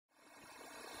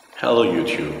Hello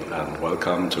YouTube and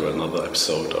welcome to another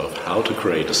episode of How to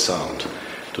Create a Sound.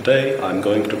 Today I'm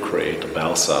going to create a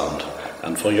bell sound,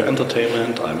 and for your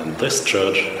entertainment I'm in this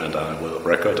church and I will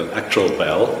record an actual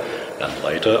bell, and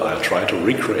later I'll try to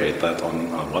recreate that on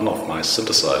one of my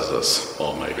synthesizers,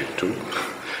 or maybe two.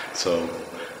 So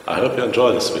I hope you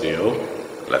enjoy this video.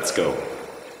 Let's go!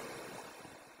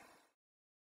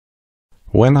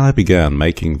 When I began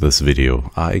making this video,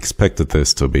 I expected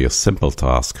this to be a simple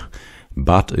task,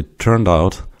 but it turned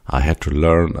out I had to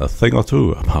learn a thing or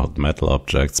two about metal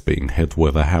objects being hit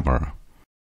with a hammer.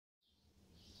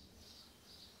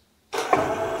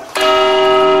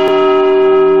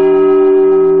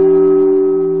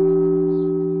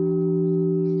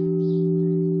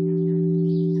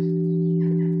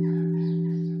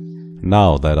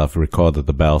 Now that I've recorded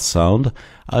the bell sound,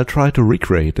 I'll try to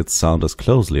recreate its sound as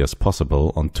closely as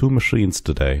possible on two machines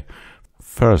today.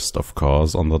 First, of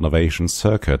course, on the Novation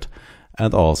Circuit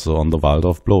and also on the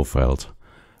Waldorf Blofeld.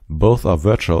 Both are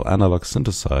virtual analog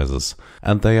synthesizers,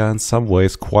 and they are in some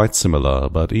ways quite similar,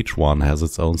 but each one has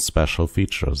its own special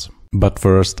features. But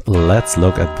first, let's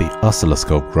look at the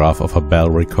oscilloscope graph of a bell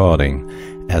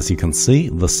recording. As you can see,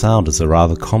 the sound is a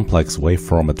rather complex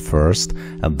waveform at first,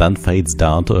 and then fades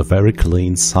down to a very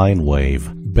clean sine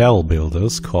wave. Bell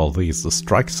builders call these the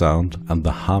strike sound and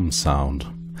the hum sound.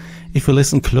 If you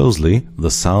listen closely,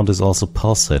 the sound is also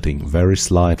pulsating very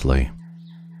slightly.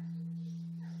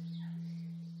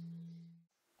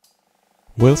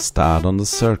 We'll start on the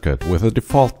circuit with a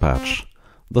default patch.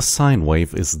 The sine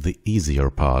wave is the easier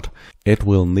part. It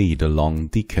will need a long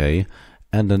decay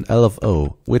and an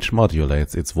LFO which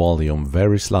modulates its volume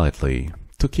very slightly.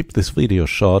 To keep this video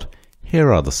short,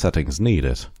 here are the settings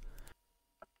needed.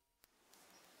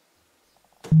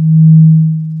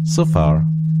 So far,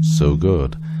 so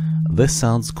good. This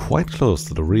sounds quite close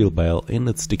to the real bell in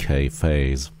its decay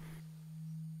phase.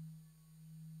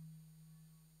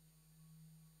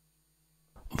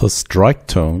 The strike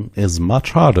tone is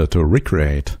much harder to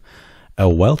recreate. A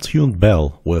well-tuned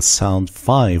bell will sound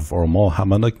 5 or more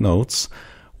harmonic notes,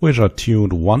 which are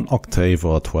tuned 1 octave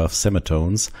or 12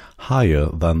 semitones higher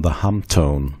than the hum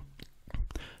tone.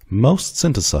 Most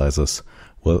synthesizers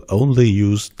will only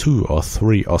use 2 or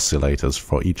 3 oscillators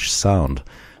for each sound,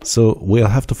 so we'll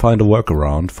have to find a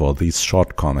workaround for these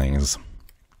shortcomings.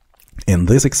 In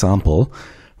this example,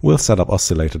 we'll set up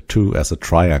oscillator 2 as a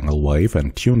triangle wave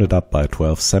and tune it up by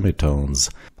 12 semitones.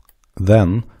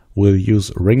 Then we'll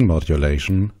use ring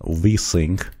modulation,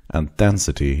 V-sync and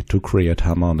density to create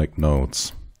harmonic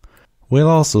notes. We'll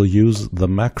also use the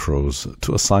macros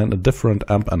to assign a different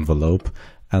amp envelope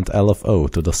and LFO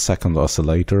to the second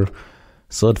oscillator,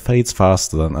 so it fades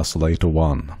faster than oscillator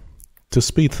 1. To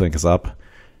speed things up,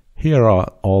 here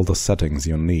are all the settings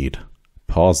you need.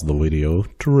 Pause the video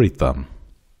to read them.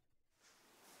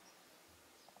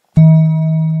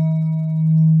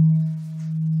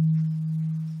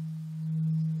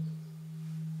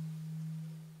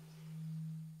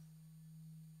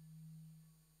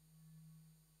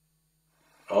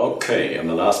 Okay, in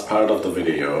the last part of the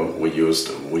video we used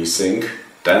V-sync,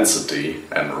 density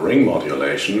and ring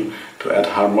modulation to add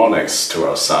harmonics to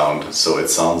our sound, so it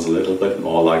sounds a little bit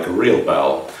more like a real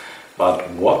bell. But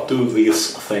what do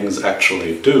these things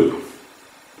actually do?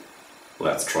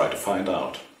 Let's try to find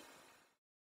out.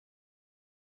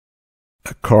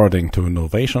 According to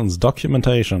Novation's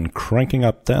documentation, cranking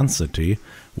up density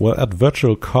will add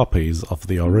virtual copies of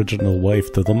the original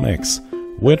wave to the mix,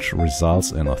 which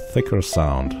results in a thicker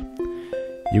sound.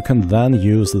 You can then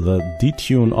use the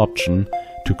detune option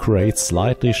to create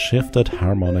slightly shifted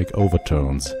harmonic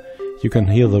overtones. You can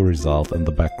hear the result in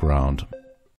the background.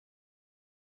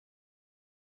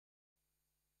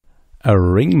 A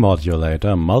ring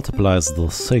modulator multiplies the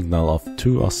signal of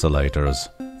 2 oscillators.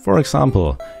 For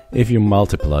example, if you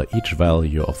multiply each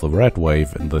value of the red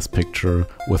wave in this picture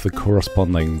with the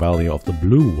corresponding value of the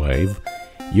blue wave,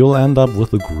 you'll end up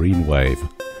with the green wave.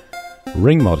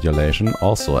 Ring modulation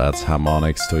also adds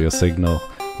harmonics to your signal,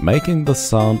 making the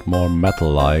sound more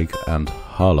metal-like and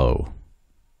hollow.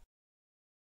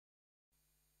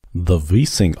 The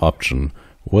V-sync option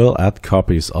will add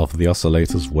copies of the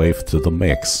oscillator's wave to the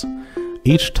mix.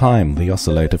 Each time the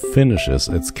oscillator finishes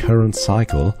its current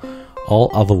cycle, all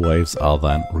other waves are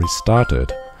then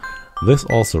restarted. This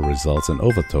also results in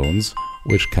overtones,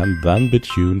 which can then be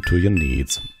tuned to your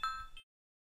needs.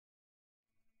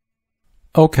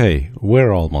 Okay,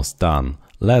 we're almost done.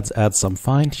 Let's add some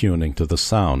fine-tuning to the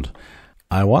sound.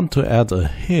 I want to add a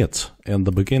hit in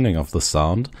the beginning of the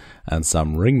sound and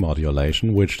some ring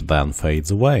modulation which then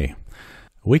fades away.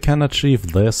 We can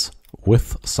achieve this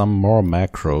with some more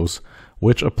macros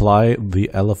which apply the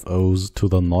LFOs to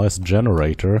the noise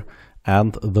generator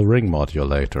and the ring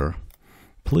modulator.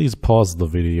 Please pause the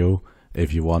video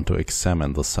if you want to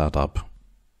examine the setup.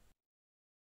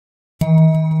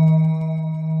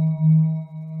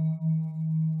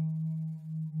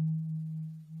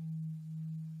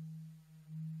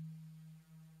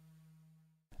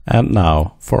 And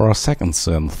now for our second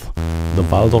synth, the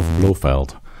Waldorf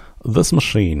Blofeld. This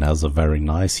machine has a very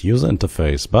nice user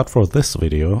interface, but for this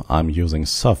video I'm using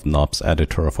Softknobs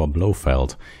editor for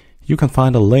Blofeld. You can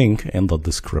find a link in the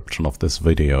description of this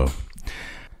video.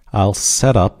 I'll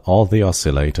set up all the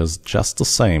oscillators just the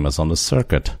same as on the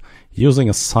circuit, using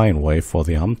a sine wave for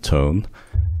the tone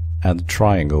and a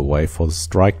triangle wave for the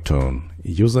strike tone,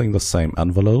 using the same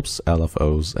envelopes,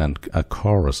 LFOs and a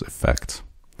chorus effect.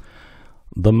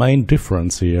 The main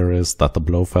difference here is that the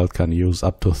Blofeld can use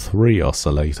up to 3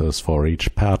 oscillators for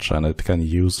each patch, and it can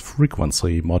use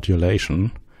frequency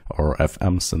modulation or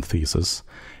FM synthesis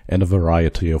in a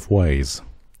variety of ways.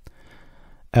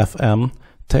 FM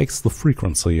takes the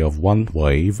frequency of one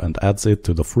wave and adds it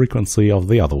to the frequency of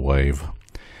the other wave.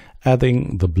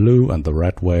 Adding the blue and the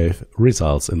red wave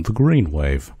results in the green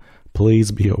wave.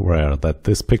 Please be aware that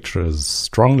this picture is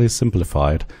strongly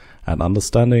simplified, and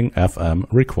understanding FM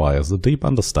requires a deep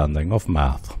understanding of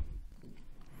math.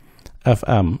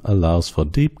 FM allows for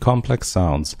deep complex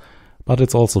sounds, but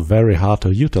it's also very hard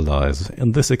to utilize.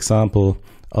 In this example,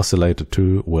 oscillator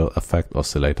 2 will affect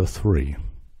oscillator 3.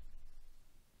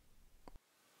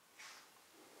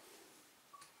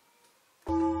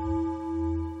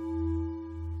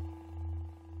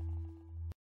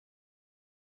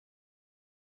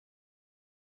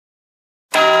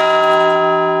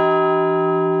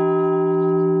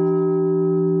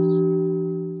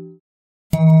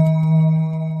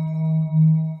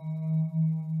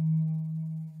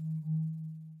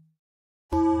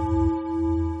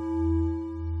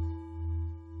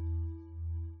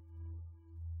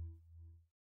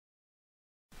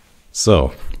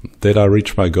 So, did I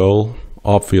reach my goal?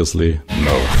 Obviously,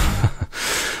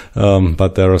 no.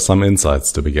 But there are some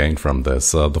insights to be gained from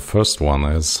this. The first one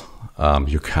is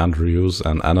you can't use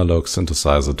an analog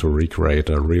synthesizer to recreate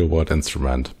a real-world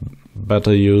instrument.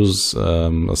 Better use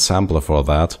a sampler for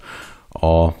that,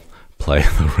 or play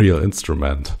the real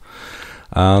instrument.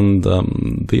 And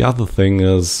the other thing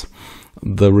is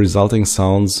the resulting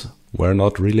sounds were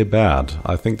not really bad.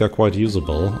 I think they're quite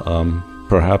usable.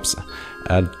 Perhaps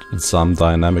add some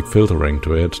dynamic filtering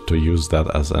to it to use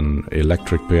that as an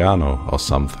electric piano or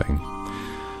something.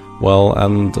 Well,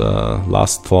 and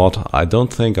last thought, I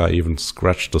don't think I even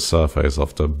scratched the surface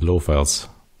of the Blofeld's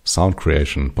sound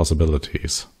creation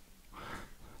possibilities.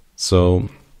 So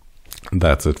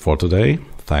that's it for today.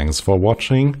 Thanks for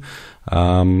watching.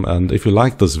 And if you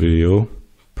like this video,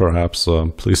 perhaps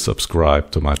please subscribe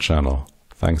to my channel.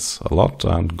 Thanks a lot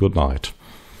and good night.